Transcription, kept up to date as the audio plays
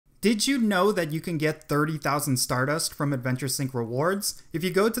Did you know that you can get 30,000 Stardust from Adventure Sync rewards? If you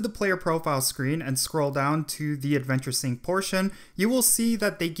go to the player profile screen and scroll down to the Adventure Sync portion, you will see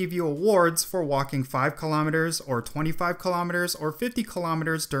that they give you awards for walking 5 kilometers or 25 kilometers or 50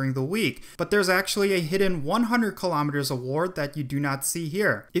 kilometers during the week. But there's actually a hidden 100 kilometers award that you do not see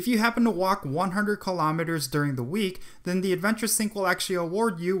here. If you happen to walk 100 kilometers during the week, then the Adventure Sync will actually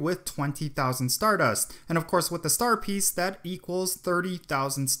award you with 20,000 Stardust. And of course with the star piece, that equals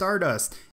 30,000 Stardust.